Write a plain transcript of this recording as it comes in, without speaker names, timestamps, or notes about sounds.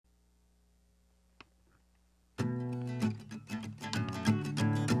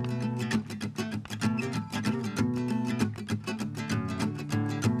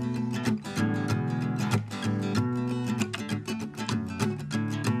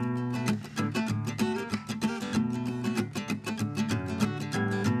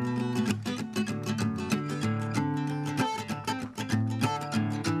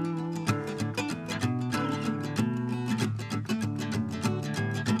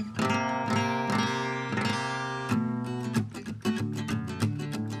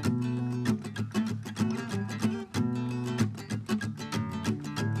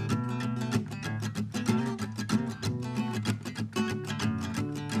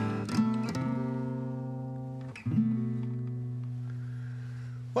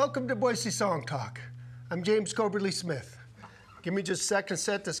Welcome to Boise Song Talk. I'm James Coberly Smith. Give me just a second to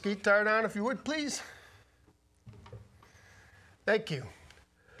set this guitar down, if you would, please. Thank you.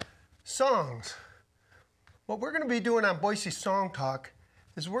 Songs. What we're going to be doing on Boise Song Talk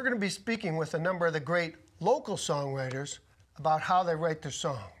is we're going to be speaking with a number of the great local songwriters about how they write their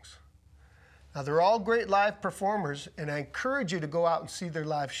songs. Now, they're all great live performers, and I encourage you to go out and see their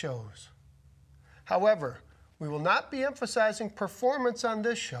live shows. However, we will not be emphasizing performance on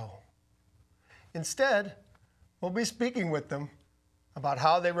this show. Instead, we'll be speaking with them about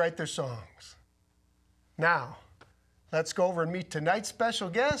how they write their songs. Now, let's go over and meet tonight's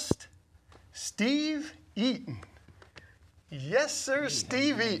special guest, Steve Eaton. Yes, sir,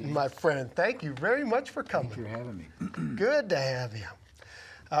 Steve Eaton, my friend. Thank you very much for coming. Thanks for having me. Good to have you.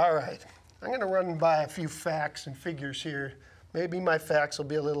 All right, I'm going to run by a few facts and figures here. Maybe my facts will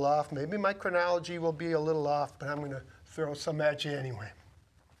be a little off. Maybe my chronology will be a little off, but I'm going to throw some at you anyway.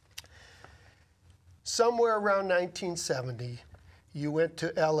 Somewhere around 1970, you went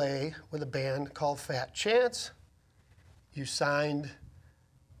to LA with a band called Fat Chance. You signed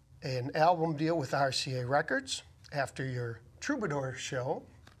an album deal with RCA Records after your Troubadour show.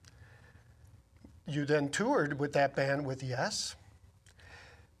 You then toured with that band with Yes.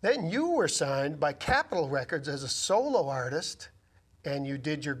 Then you were signed by Capitol Records as a solo artist, and you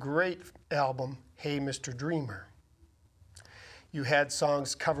did your great album, Hey Mr. Dreamer. You had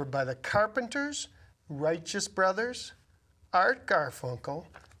songs covered by the Carpenters, Righteous Brothers, Art Garfunkel,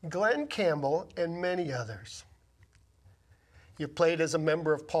 Glenn Campbell, and many others. You played as a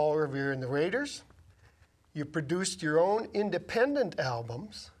member of Paul Revere and the Raiders. You produced your own independent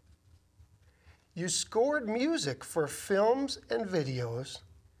albums. You scored music for films and videos.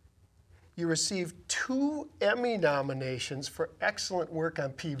 You received 2 Emmy nominations for excellent work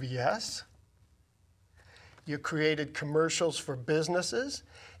on PBS. You created commercials for businesses,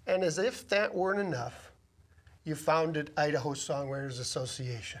 and as if that weren't enough, you founded Idaho Songwriters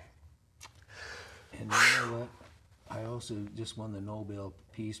Association. And you know what? I also just won the Nobel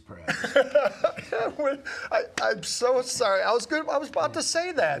Peace Prize. I'm so sorry. I was about to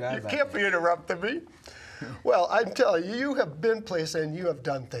say that. You can't be interrupting me. Well, I'm telling you, you have been places and you have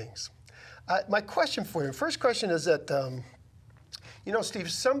done things. My question for you, first question is that, you know, Steve,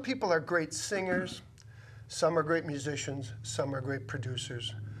 some people are great singers, some are great musicians, some are great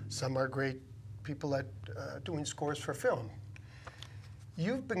producers, some are great people at doing scores for film.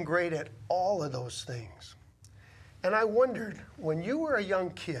 You've been great at all of those things. And I wondered, when you were a young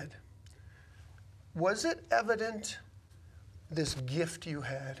kid, was it evident, this gift you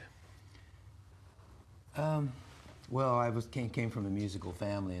had? Well, I came from a musical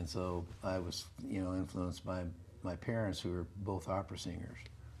family, and so I was, influenced by my parents, who were both opera singers.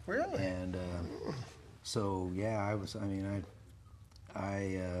 Really? And so, yeah, I was. I mean,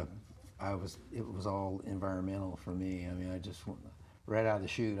 I was. It was all environmental for me. I mean, I just right out of the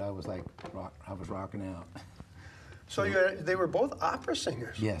chute, I was like, I was rocking out. So they were both opera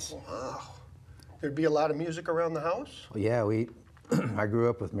singers? Yes. Wow. There'd be a lot of music around the house? Well, yeah, I grew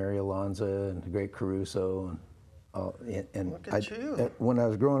up with Mary Alonza and the great Caruso, and look at you. When I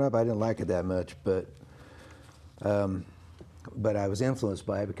was growing up, I didn't like it that much, but I was influenced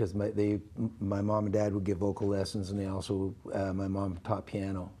by it because my mom and dad would give vocal lessons, and they also my mom taught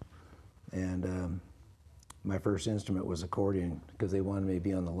piano, and my first instrument was accordion because they wanted me to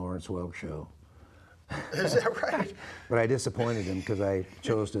be on the Lawrence Welk show. Is that right? But I disappointed them because I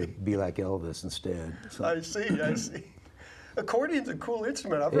chose to be like Elvis instead. So. I see. Accordion's a cool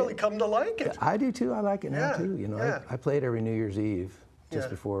instrument. I've really come to like it. I do too. I like it now too. You know, yeah. I played every New Year's Eve just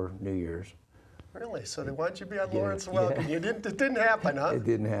before New Year's. Really? So they wanted you to be on Lawrence Welk, and it didn't happen, huh? It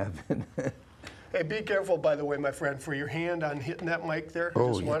didn't happen. Hey, be careful, by the way, my friend, for your hand on hitting that mic there. I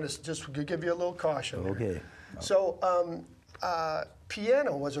wanted to just give you a little caution. Okay. There. So,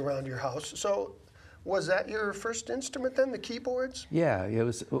 piano was around your house. So, was that your first instrument then, the keyboards? Yeah, it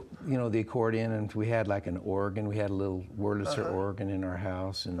was, the accordion, and we had like an organ. We had a little Wurlitzer organ in our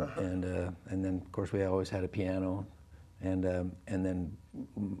house, and then of course we always had a piano, and then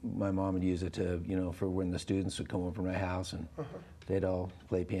my mom would use it to, for when the students would come over to my house, and they'd all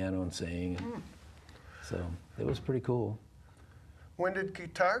play piano and sing. So it was pretty cool. When did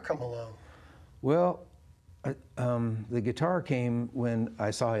guitar come along? Well, the guitar came when I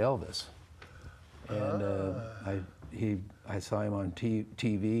saw Elvis. And I saw him on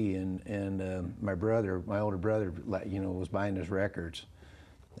TV, and my older brother, was buying his records,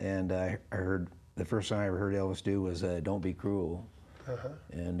 and I heard the first song I ever heard Elvis do was "Don't Be Cruel,"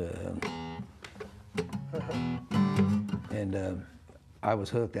 and I was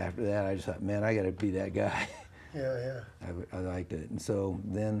hooked after that. I just thought, man, I got to be that guy. Yeah. I liked it. And so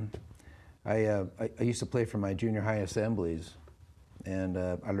then I used to play for my junior high assemblies, and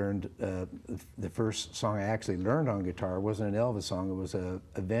I learned the first song I actually learned on guitar wasn't an Elvis song. It was a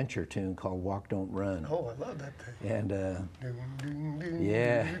Venture tune called "Walk Don't Run." Oh, I love that thing. And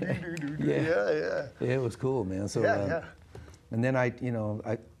Yeah. yeah, it was cool, man. So Yeah. and then I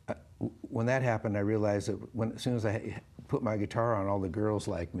when that happened, I realized that as soon as I put my guitar on, all the girls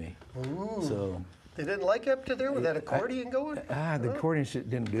liked me. Ooh. So They didn't like you up to there with that accordion going? the accordion shit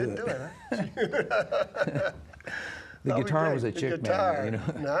didn't do Didn't it. do it, huh? The That'll be guitar great. was a The chick guitar. magnet,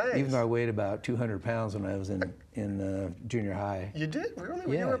 you know. Nice. Even though I weighed about 200 pounds when I was in junior high. You did? Really?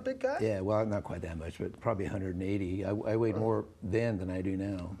 When you were a big guy? Yeah, well, not quite that much, but probably 180. I weighed more then than I do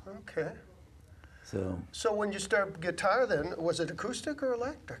now. Okay. So when you started guitar then, was it acoustic or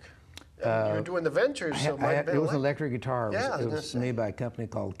electric? You were doing the Ventures, so it might have been it was an electric. electric guitar. Yeah, I was It gonna was say. made by a company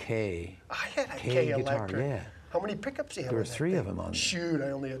called K. I had a K K guitar, electric. yeah. How many pickups do you have? There were on that 3 of thing? them on there. Shoot,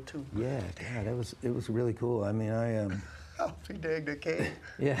 I only had 2. Yeah, God, it was really cool. I mean, I'll be danged, okay.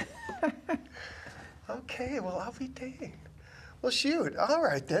 yeah. Okay, well, I'll be danged. Well, shoot. All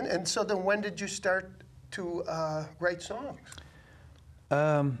right, then. And so then when did you start to write songs?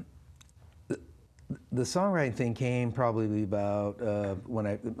 The songwriting thing came probably about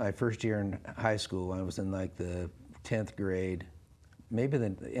when my first year in high school. I was in like the 10th grade, maybe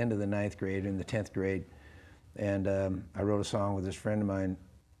the end of the 9th grade, in the 10th grade, and I wrote a song with this friend of mine.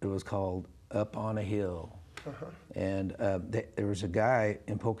 It was called "Up on a Hill," and there was a guy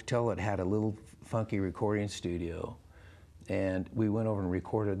in Pocatello that had a little funky recording studio, and we went over and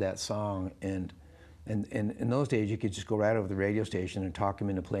recorded that song. And in those days, you could just go right over the radio station and talk them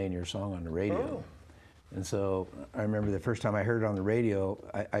into playing your song on the radio. Oh. And so I remember the first time I heard it on the radio,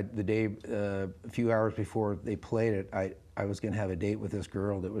 the day, a few hours before they played it, I was going to have a date with this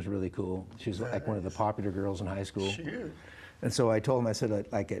girl that was really cool. She was like one of the popular girls in high school. Shoot. And so I told him, I said,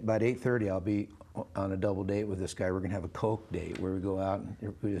 like at about 8:30, I'll be on a double date with this guy. We're going to have a Coke date where we go out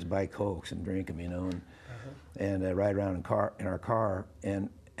and we just buy Cokes and drink them, you know, and ride around in our car. And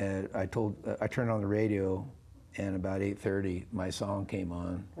I turned on the radio, and about 8:30, my song came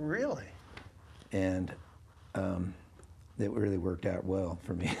on. Really? And it really worked out well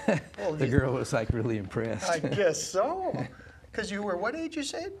for me. Well, the girl was like really impressed. I guess so. Because you were what age, you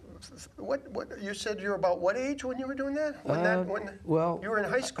said? What you said you were about what age when you were doing that? Well, you were in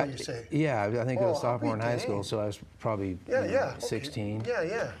high school, you say? Yeah, I think it was Oh, sophomore in high dang. school, so I was probably Yeah, yeah. okay. 16.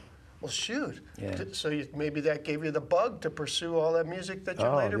 Yeah. Well, shoot. Yeah. So maybe that gave you the bug to pursue all that music that you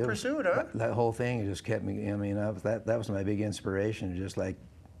later it was- pursued, huh? That whole thing just kept me. I mean, that was my big inspiration. Just like,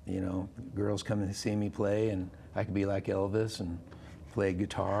 you know, girls come and see me play, and I could be like Elvis and play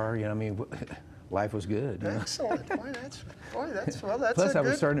guitar. You know, what I mean, life was good. You know? Excellent. That's Plus, a I was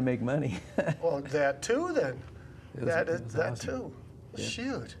good. starting to make money. Well, that too, then. It was that awesome. too. Yeah.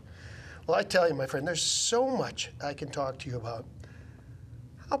 Shoot. Well, I tell you, my friend, there's so much I can talk to you about.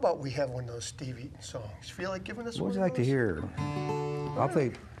 How about we have one of those Steve Eaton songs? Feel like giving us What one would you of like to those? hear? I'll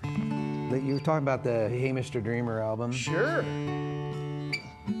play. You were talking about the Hey Mr. Dreamer album. Sure.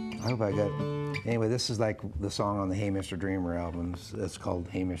 I hope I got. Anyway, this is like the song on the Hey Mr. Dreamer album. It's called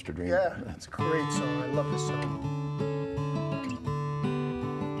Hey Mr. Dreamer. Yeah, it's a great song. I love this song.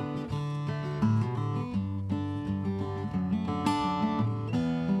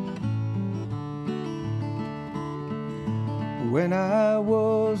 When I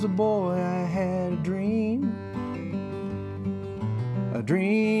was a boy, I had a dream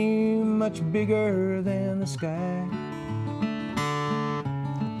much bigger than the sky,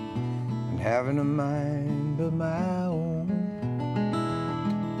 and having a mind of my own.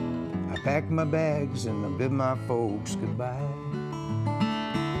 I packed my bags and I bid my folks goodbye.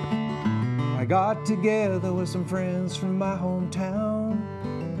 I got together with some friends from my hometown.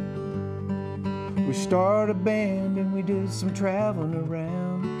 We started a band and we did some traveling around.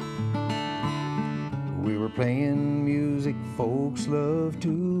 We were playing music folks love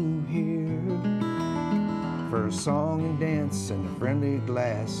to hear, for a song and dance and a friendly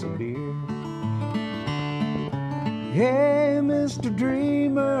glass of beer. Hey, Mr.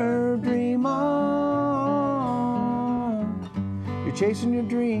 Dreamer, dream on. You're chasing your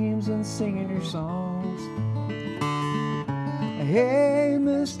dreams and singing your songs. Hey,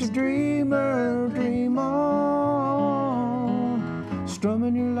 Mr. Dreamer, dream on,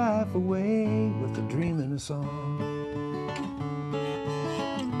 strumming your life away with a dream and a song.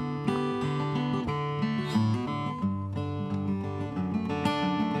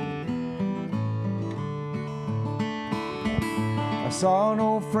 I saw an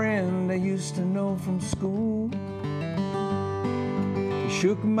old friend I used to know from school. He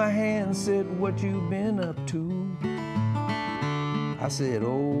shook my hand, said, what you been up to? I said,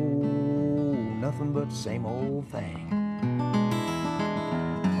 oh, nothing but the same old thing.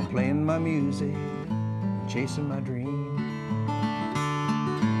 I'm playing my music, chasing my dream.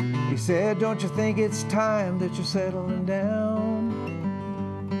 He said, don't you think it's time that you're settling down?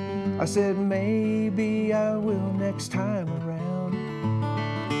 I said, maybe I will next time around.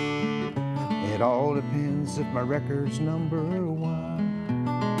 It all depends if my record's #1.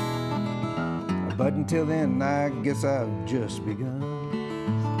 But until then, I guess I've just begun.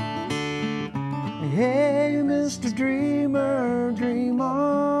 Hey, Mr. Dreamer, dream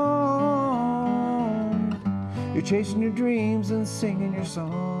on. You're chasing your dreams and singing your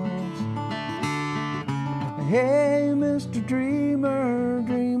songs. Hey, Mr. Dreamer,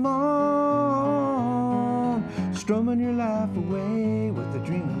 dream on. Strumming your life away with a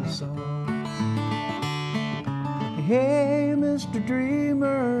dreaming song. Hey, Mr.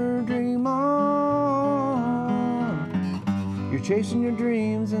 Dreamer, dream on. You're chasing your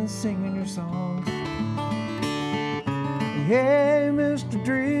dreams and singing your songs. Hey, Mr.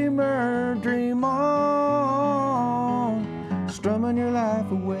 Dreamer, dream on. Strumming your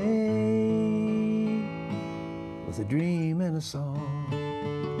life away with a dream and a song.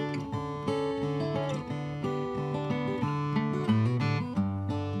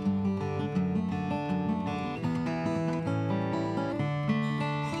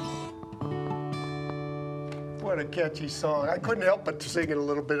 What a catchy song. I couldn't help but to sing it a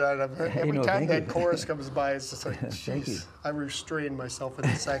little bit out of it. Every time that chorus comes by, it's just like, jeez, I restrained myself in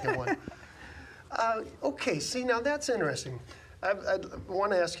the second one. Okay, see, now that's interesting. I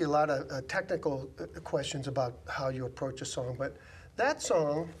want to ask you a lot of technical questions about how you approach a song, but that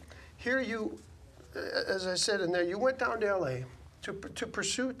song, here you, as I said in there, you went down to L.A. to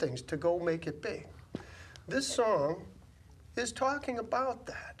pursue things, to go make it big. This song is talking about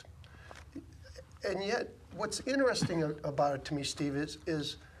that. And yet, what's interesting about it to me, Steve,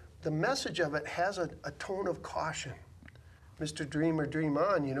 is the message of it has a tone of caution. Mr. Dreamer, dream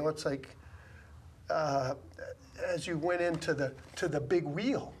on. You know, it's like as you went into the big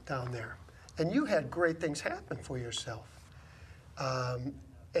wheel down there, and you had great things happen for yourself,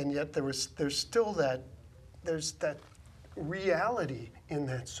 and yet there's still that reality in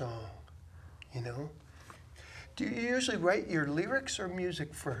that song. You know, do you usually write your lyrics or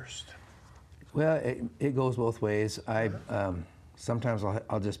music first? Well, it goes both ways. Sometimes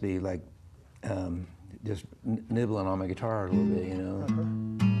I'll just be like, just nibbling on my guitar a little bit, you know,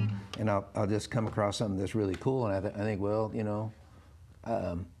 and I'll just come across something that's really cool, and I think, well, you know,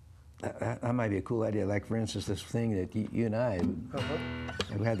 that might be a cool idea. Like, for instance, this thing that you and I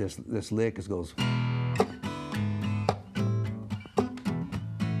we had this lick that goes.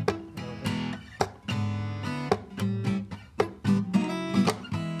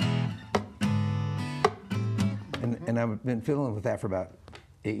 And I've been fiddling with that for about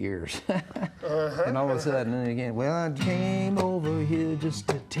 8 years. And all of a sudden, and again, well, I came over here just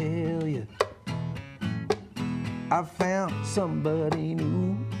to tell you I found somebody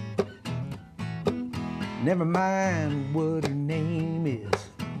new. Never mind what her name is.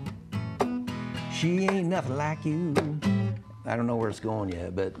 She ain't nothing like you. I don't know where it's going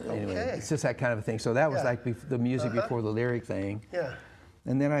yet, but anyway, it's just that kind of a thing. So that was like the music before the lyric thing. Yeah.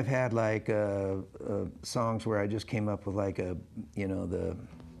 And then I've had like songs where I just came up with like some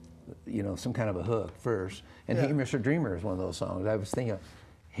kind of a hook first. And Hey Mr. Dreamer is one of those songs. I was thinking,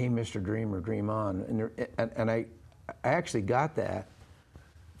 Hey Mr. Dreamer, dream on. And I actually got that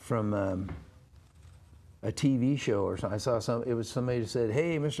from a TV show or something. I saw it was somebody who said,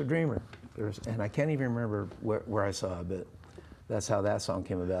 Hey Mr. Dreamer. And I can't even remember where I saw it, but that's how that song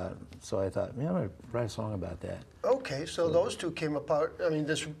came about. So I thought, man, I'm gonna write a song about that. Okay, so those two came apart. I mean,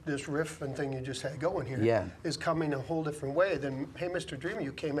 this riff and thing you just had going here is coming a whole different way than Hey Mr. Dreamer.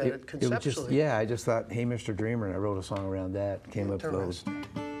 You came at it conceptually. I just thought Hey Mr. Dreamer, and I wrote a song around that. Came up with those,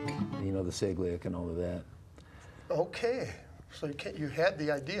 you know, the sig lick and all of that. Okay, so you had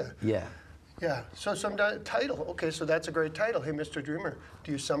the idea. Yeah. Yeah, so some title. Okay, so that's a great title, Hey Mr. Dreamer.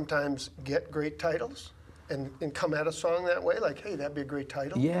 Do you sometimes get great titles and come at a song that way? Like, hey, that'd be a great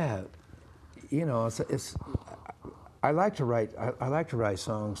title? Yeah, you know, I like to write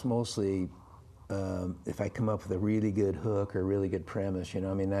songs mostly if I come up with a really good hook or a really good premise, you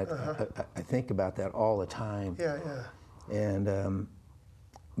know. I mean, I think about that all the time. Yeah, yeah. And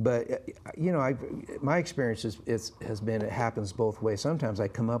but you know, my experience has been it happens both ways. Sometimes I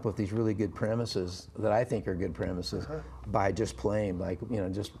come up with these really good premises that I think are good premises by just playing, like, you know,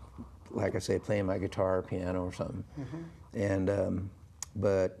 just like I say, playing my guitar or piano or something. And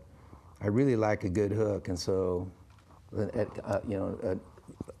but I really like a good hook, and so you know,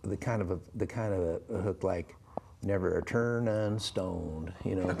 the kind of a hook like "Never a turn unstoned,"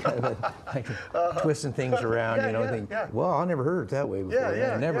 you know, kind of like twisting things around, Yeah, you know. yeah, Think, yeah. well, I never heard it that way before.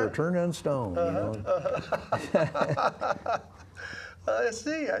 Yeah, Never yeah. a turn unstoned, you know, I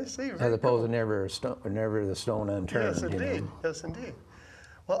see. as Very opposed to never the stone unturned. Yes, you know. indeed. Yes, indeed.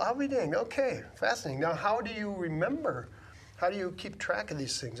 Well, I'll be danged. Okay, fascinating. Now, how do you remember? How do you keep track of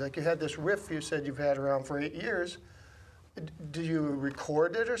these things? Like you had this riff you said you've had around for 8 years. Do you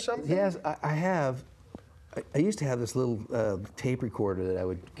record it or something? Yes, I have. I used to have this little tape recorder that I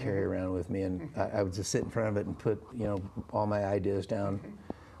would carry around with me, and I would just sit in front of it and put, you know, all my ideas down.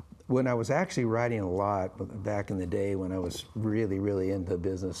 When I was actually writing a lot back in the day, when I was really, really into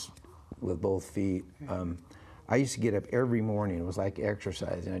business with both feet, I used to get up every morning. It was like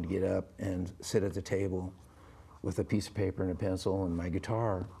exercising. I'd get up and sit at the table with a piece of paper and a pencil and my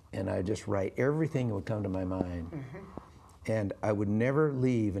guitar, and I'd just write everything that would come to my mind. And I would never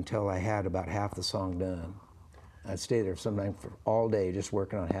leave until I had about half the song done. I'd stay there sometimes for all day just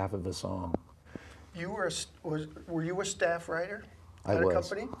working on half of a song. You were you a staff writer I at was.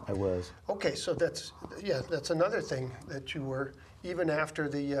 a company? I was. Okay, so that's another thing that you were even after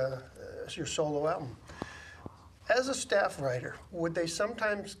your solo album. As a staff writer, would they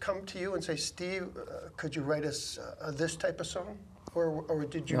sometimes come to you and say, "Steve, could you write us this type of song," or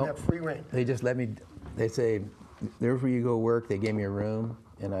did you Nope. have free reign? They just let me. They say, "There's where you go work." They gave me a room,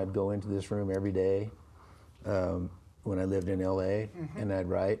 and I'd go into this room every day when I lived in L.A. And I'd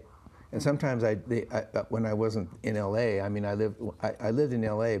write. And sometimes when I wasn't in L.A., I mean, I lived in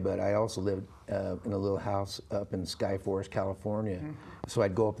L.A., but I also lived in a little house up in Skyforest, California. So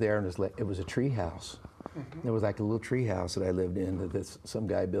I'd go up there, and it was a tree house. There was like a little tree house that I lived in that some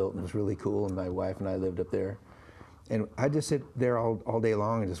guy built, and it was really cool. And my wife and I lived up there. And I just sit there all day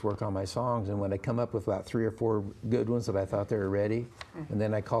long and just work on my songs. And when I come up with about 3 or 4 good ones that I thought they were ready, and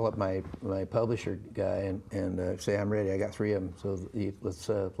then I call up my publisher guy and say, "I'm ready. I got 3 of them. So let's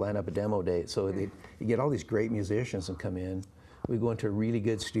line up a demo date." So you get all these great musicians and come in. We go into a really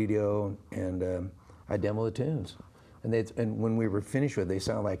good studio and I demo the tunes. And when we were finished with it, they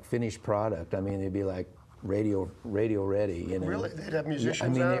sound like finished product. I mean, they'd be like radio ready, you know. Really? They'd have musicians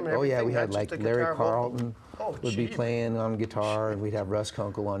I mean, on them, oh yeah, we everything, had not just like a Larry guitar vocal? Carlton Oh, would be gee. playing on guitar, and we'd have Russ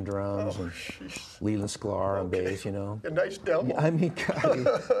Kunkel on drums, Oh, and jeez. Leland Sklar on bass, you know. A nice demo. I mean,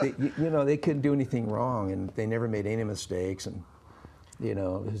 God, you know, they couldn't do anything wrong, and they never made any mistakes, and you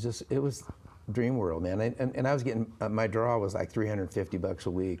know, it was dream world, man. And I was getting my draw was like $350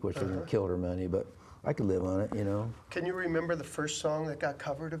 a week, which was killer money, but I could live on it, you know. Can you remember the first song that got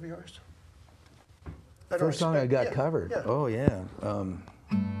covered of yours? First song I got covered. Yeah. Oh yeah.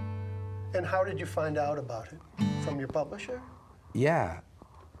 And how did you find out about it? From your publisher? Yeah.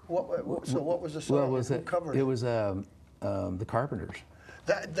 So what was the song? Well, Who covered it? it was the Carpenters.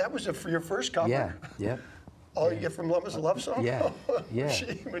 That was your first cover? Yeah. Yep. All you get from Love is a Love Song? Yeah, Oh, yeah.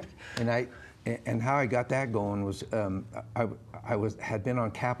 gee, And how I got that going was I had been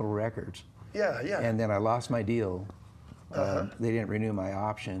on Capitol Records, yeah. and then I lost my deal. They didn't renew my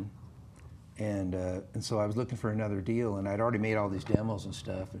option, and so I was looking for another deal, and I'd already made all these demos and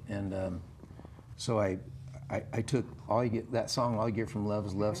stuff, and so I took that song, All You Get from Love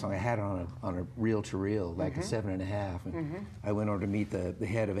is Love Song. I had it on a reel-to-reel, like a 7.5, and I went over to meet the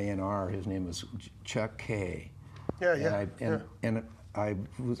head of A&R. His name was Chuck Kay. Yeah. And I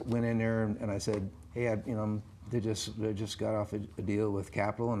went in there and I said, "Hey, they just got off a deal with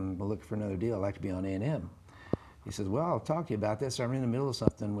Capitol, and we're looking for another deal. I'd like to be on A&M." He says, "Well, I'll talk to you about this. I'm in the middle of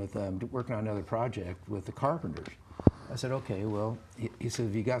something with working on another project with the Carpenters." I said, "Okay, well," he said,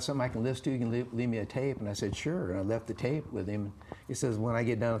 "if you got something I can listen to, you can leave me a tape." And I said, "Sure." And I left the tape with him. He says, "When I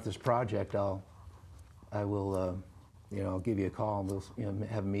get done with this project, I will, I'll give you a call, and we'll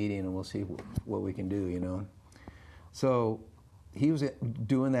have a meeting, and we'll see what we can do, you know." So he was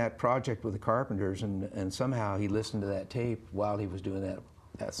doing that project with the Carpenters, and somehow he listened to that tape while he was doing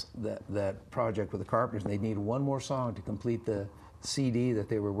that project with the Carpenters, and they needed one more song to complete the CD that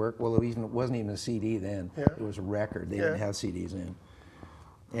they were working. Well, it wasn't even a CD then. Yeah. It was a record. They didn't have CDs in.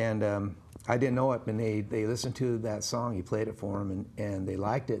 And I didn't know it, and they listened to that song. He played it for them, and they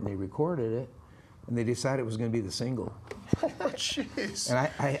liked it, and they recorded it, and they decided it was going to be the single. Oh, jeez. And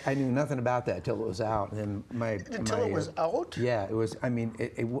I knew nothing about that till it was out. And Until it was out? Yeah, it was. I mean,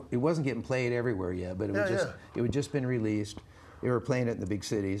 it wasn't getting played everywhere yet, but it was it had just been released. They were playing it in the big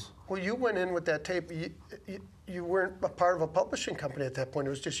cities. Well, you went in with that tape. You weren't a part of a publishing company at that point.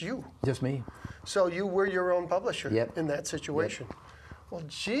 It was just you. Just me. So you were your own publisher Yep. in that situation. Well,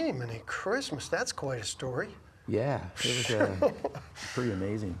 gee, many Christmas. That's quite a story. Yeah, it was pretty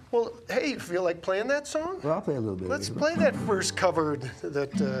amazing. Well, hey, you feel like playing that song? Well, I'll play a little bit. Let's of it. play that first cover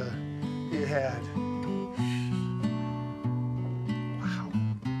that you had. Wow.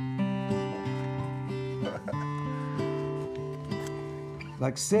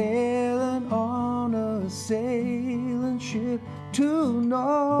 Like sailing on a sailing ship to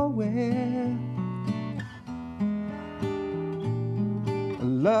nowhere.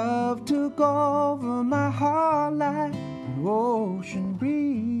 Love took over my heart like an ocean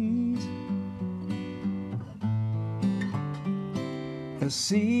breeze. As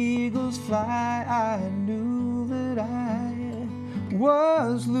seagulls fly, I knew that I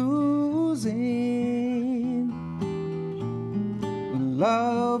was losing.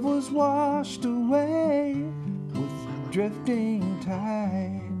 Love was washed away with drifting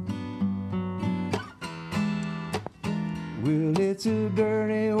tide. Well, it's a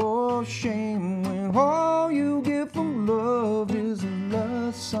dirty old shame when all you get from love is a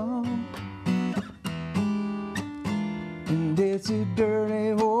love song. And it's a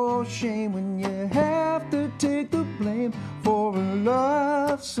dirty old shame when you have to take the blame for a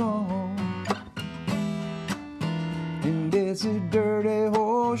love song. And it's a dirty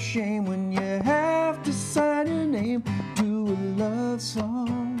old shame when you have to sign your name to a love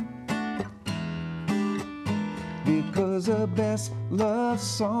song. Because the best love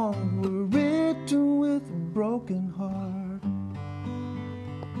songs were written with a broken heart.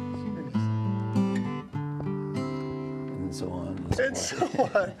 And so on. And so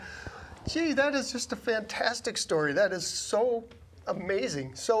on. Gee, that is just a fantastic story. That is so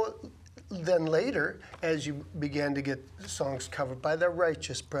amazing. So then later, as you began to get songs covered by the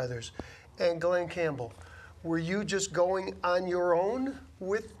Righteous Brothers and Glenn Campbell, were you just going on your own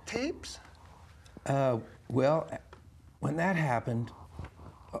with tapes? Well, when that happened,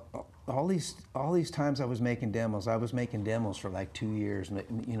 all these times I was making demos for like 2 years.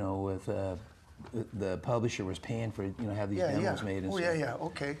 You know, with the publisher was paying for have these demos made. And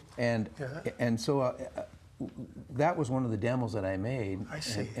okay. And so that was one of the demos that I made. I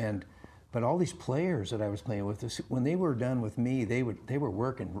see. But all these players that I was playing with, when they were done with me, they were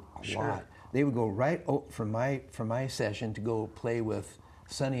working a lot. They would go right from my session to go play with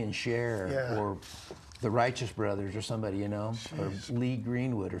Sonny and Cher or the Righteous Brothers or somebody, or Lee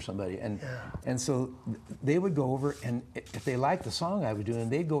Greenwood or somebody. And so they would go over, and if they liked the song I was doing,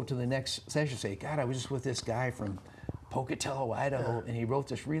 they'd go to the next session and say, God, I was just with this guy from Pocatello, Idaho, and he wrote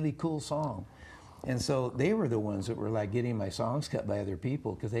this really cool song. And so they were the ones that were like getting my songs cut by other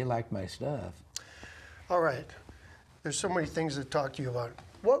people because they liked my stuff. All right. There's so many things to talk to you about.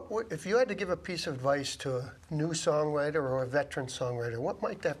 What if you had to give a piece of advice to a new songwriter or a veteran songwriter, what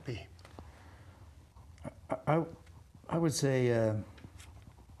might that be? I would say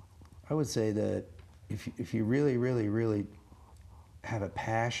that if you really, really, really have a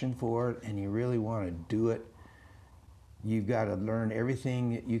passion for it and you really want to do it, you've got to learn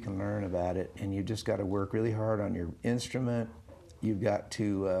everything that you can learn about it, and you just got to work really hard on your instrument. You've got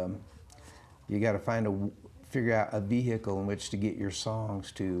to figure out a vehicle in which to get your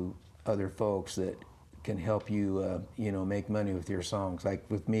songs to other folks that can help you, make money with your songs. Like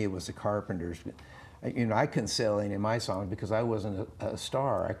with me, it was the Carpenters. I couldn't sell any of my songs because I wasn't a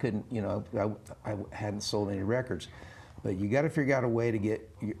star. I couldn't, I hadn't sold any records. But you got to figure out a way to get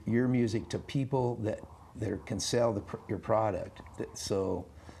your music to people that can sell your product. So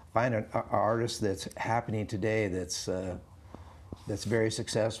find an artist that's happening today that's very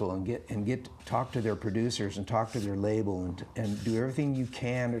successful, and talk to their producers and talk to their label and do everything you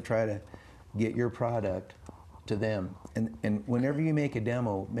can to try to get your product to them. And whenever you make a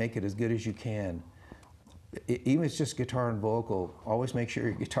demo, make it as good as you can. Even if it's just guitar and vocal, always make sure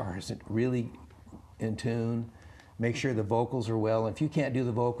your guitar isn't really in tune. Make sure the vocals are well. If you can't do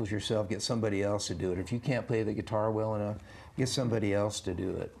the vocals yourself, get somebody else to do it. If you can't play the guitar well enough, get somebody else to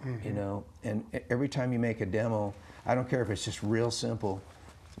do it. And every time you make a demo, I don't care if it's just real simple,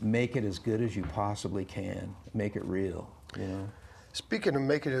 make it as good as you possibly can. Make it real, Speaking of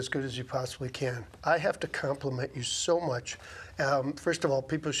make it as good as you possibly can, I have to compliment you so much. First of all,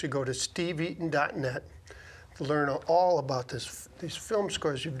 people should go to steveeaton.net to learn all about these film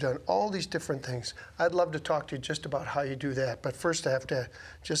scores you've done, all these different things. I'd love to talk to you just about how you do that. But first I have to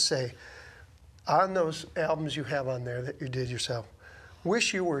just say, on those albums you have on there that you did yourself,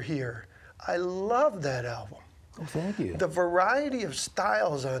 Wish You Were Here, I love that album. Oh, thank you. The variety of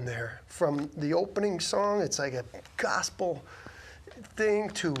styles on there, from the opening song, it's like a gospel thing,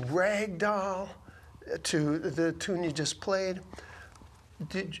 to ragdoll, to the tune you just played.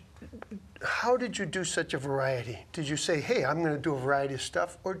 how did you do such a variety? Did you say, hey, I'm going to do a variety of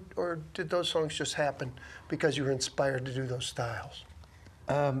stuff, or did those songs just happen because you were inspired to do those styles?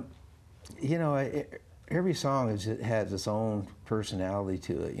 You know, every song has its own personality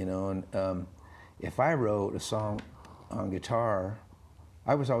to it, you know, and if I wrote a song on guitar,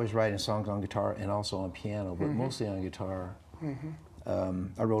 I was always writing songs on guitar and also on piano, but mostly on guitar.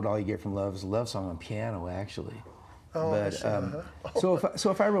 I wrote All You Get From Love is a love song on piano, actually. Oh, I But see, so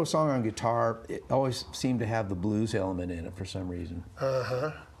if I wrote a song on guitar, it always seemed to have the blues element in it for some reason.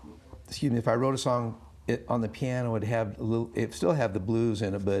 Excuse me. If I wrote a song on the piano, it still have the blues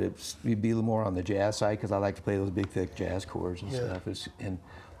in it, but it'd be a little more on the jazz side because I like to play those big thick jazz chords and stuff. And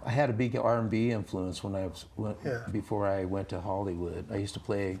I had a big R&B influence before I went to Hollywood. I used to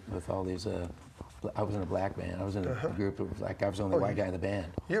play with all these. I was in a black band. I was in a group of I was the only white guy in the band.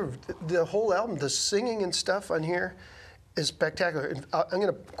 The whole album, the singing and stuff on here is spectacular. And I'm going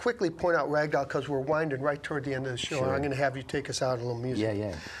to quickly point out Ragdoll because we're winding right toward the end of the show. Sure. I'm going to have you take us out a little music.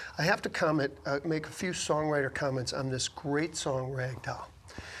 Yeah. I have to make a few songwriter comments on this great song, Ragdoll.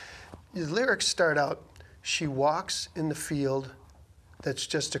 The lyrics start out, she walks in the field that's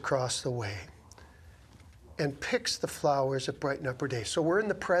just across the way and picks the flowers that brighten up her day. So we're in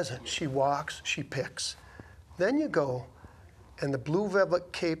the present. She walks, she picks. Then you go, and the blue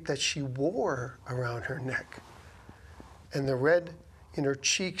velvet cape that she wore around her neck and the red in her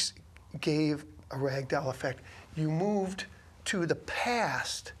cheeks gave a ragdoll effect. You moved to the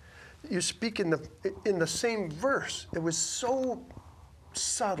past. You speak in the same verse. It was so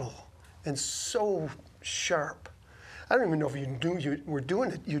subtle and so sharp. I don't even know if you knew you were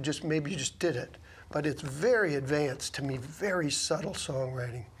doing it. Maybe you just did it. But it's very advanced to me, very subtle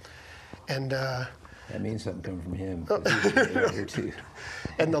songwriting. And that means something coming from him. 'Cause he's a great writer, too.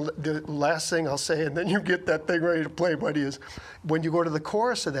 And the last thing I'll say, and then you get that thing ready to play, buddy, is when you go to the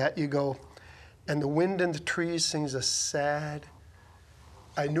chorus of that, you go, and the wind in the trees sings a sad.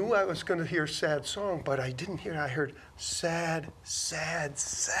 I knew I was going to hear sad song, but I didn't hear it. I heard sad, sad,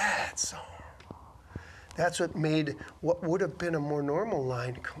 sad song. That's what made what would have been a more normal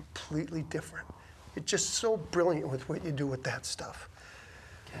line completely different. It's just so brilliant with what you do with that stuff.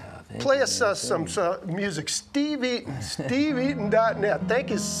 Play us some music. Steve Eaton, SteveEaton.net. Thank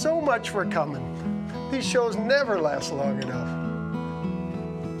you so much for coming. These shows never last long enough.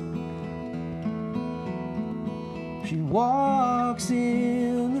 She walks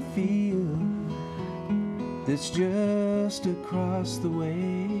in the field that's just across the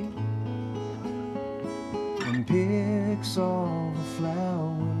way and picks all the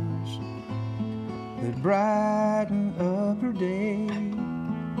flowers that brighten up her day,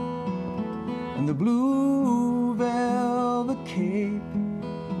 and the blue velvet cape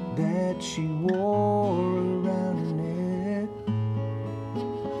that she wore around her neck,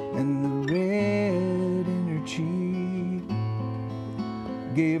 and the red in her cheek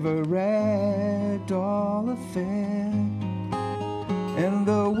gave a ragdoll effect, and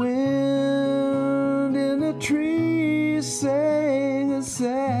the wind in the trees sang a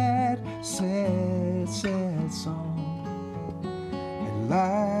sad, sad, sad song. And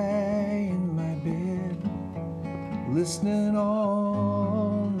lie in my bed, listening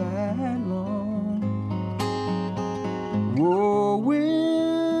all night long. Oh,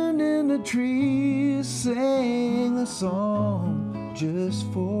 wind in the trees sang a song just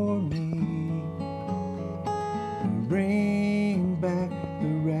for me, and bring back the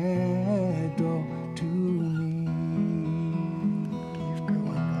ragdoll to me.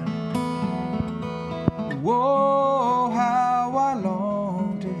 Whoa, how I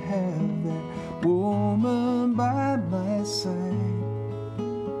long to have that woman by my side.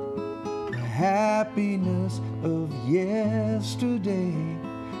 The happiness of yesterday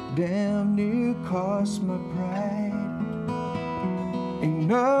damn near cost my pride. Ain't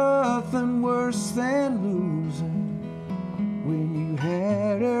nothing worse than losing when you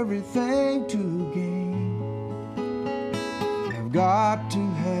had everything to gain. I've got to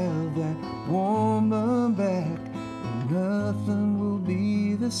have that woman back, or nothing will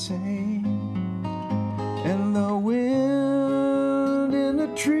be the same. And the wind in the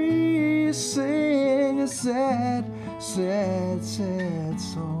trees sing a sad, sad, sad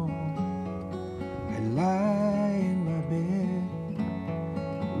song. I lie in my bed,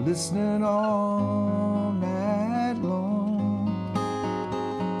 listening all night long.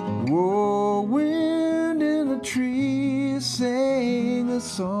 Oh, wind in the trees sing a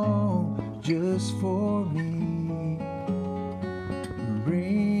song just for me.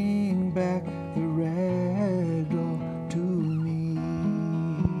 Bring back the ragdoll to me.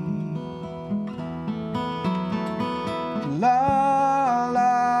 La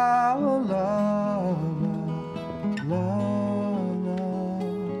la la la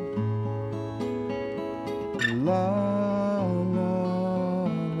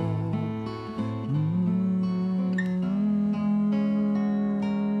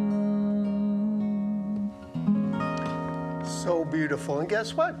So beautiful. And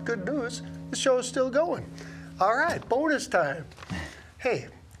guess what? Good news, the show is still going. All right, bonus time. Hey,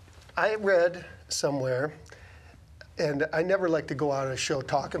 I read somewhere, and I never like to go out on a show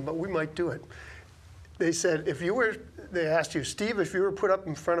talking, but we might do it. They said they asked you, Steve, if you were put up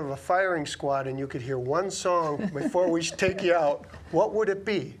in front of a firing squad and you could hear one song before we take you out, what would it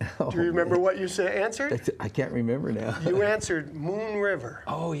be? Do you remember what you answered? I can't remember now. You answered Moon River.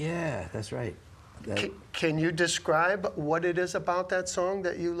 Oh, yeah, that's right. Can you describe what it is about that song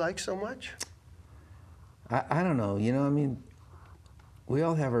that you like so much? I don't know. I mean, we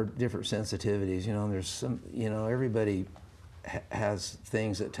all have our different sensitivities. And there's some, everybody has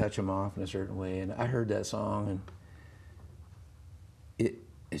things that touch them off in a certain way. And I heard that song, and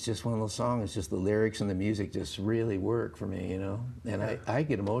it's just one of those songs. It's just the lyrics and the music just really work for me, And I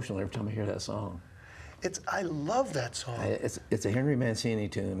get emotional every time I hear that song. I love that song. It's a Henry Mancini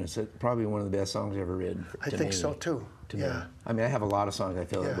tune. It's probably one of the best songs ever written. I think so too. Yeah. I mean, I have a lot of songs I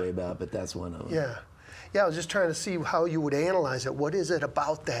feel that way about, but that's one of them. Yeah. Yeah, I was just trying to see how you would analyze it. What is it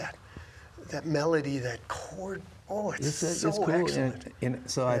about that melody, that chord? Oh, it's so cool. excellent. And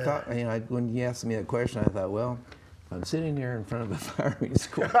so I thought, when you asked me that question, I thought, well, if I'm sitting here in front of a firing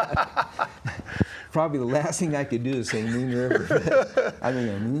squad, probably the last thing I could do is sing Moon River. I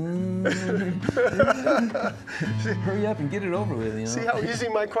mean, hurry up and get it over with, See how easy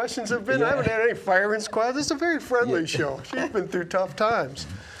my questions have been? Yeah. I haven't had any firing squad. This is a very friendly show. She's been through tough times.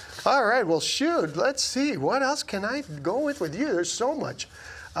 All right, well, shoot, let's see. What else can I go with you? There's so much.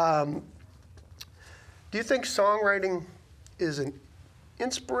 Do you think songwriting is an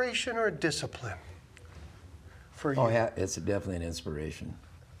inspiration or a discipline for you? Oh, yeah, it's definitely an inspiration.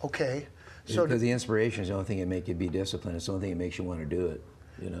 Okay. Because the inspiration is the only thing that makes you be disciplined. It's the only thing that makes you want to do it,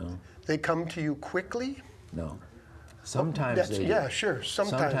 They come to you quickly? No. Sometimes they do. Yeah, sure.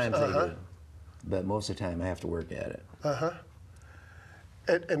 Sometimes they do. But most of the time I have to work at it. Uh-huh.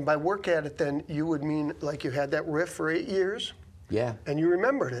 And by work at it, then, you would mean like you had that riff for 8 years? Yeah. And you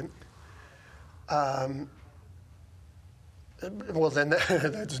remembered it. Well, then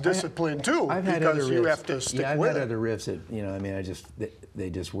that's discipline too, I've had other because riffs. you have to stick I've with had it. other riffs that, they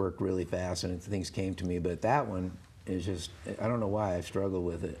just work really fast and things came to me. But that one is just, I don't know why I've struggled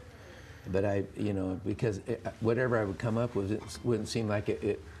with it. But because whatever I would come up with, it wouldn't seem like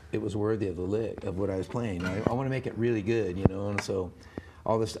it was worthy of the lick, of what I was playing. I want to make it really good, and so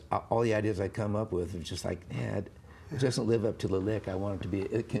all the ideas I come up with are just like, it doesn't live up to the lick. I want it to be,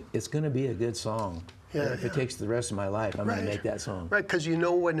 it's going to be a good song. Yeah, if it takes the rest of my life, I'm going to make that song. Right, because you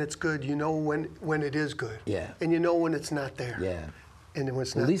know when it's good, you know when it is good. Yeah. And you know when it's not there. Yeah. And when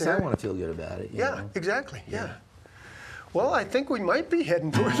it's Well, not at least there. I want to feel good about it. You know? Exactly. Yeah. Well, I think we might be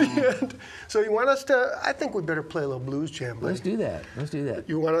heading toward the end. So you want us to, I think we better play a little blues jam, buddy. Let's do that.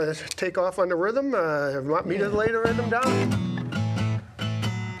 You want to take off on the rhythm? You want me to lay the rhythm down?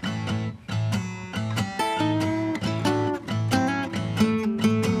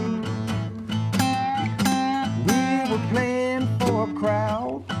 We were playing for a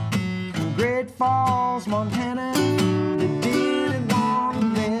crowd in Great Falls, Montana. They didn't want to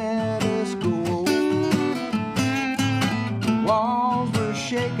let us go. The walls were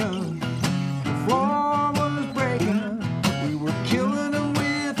shaking, the floor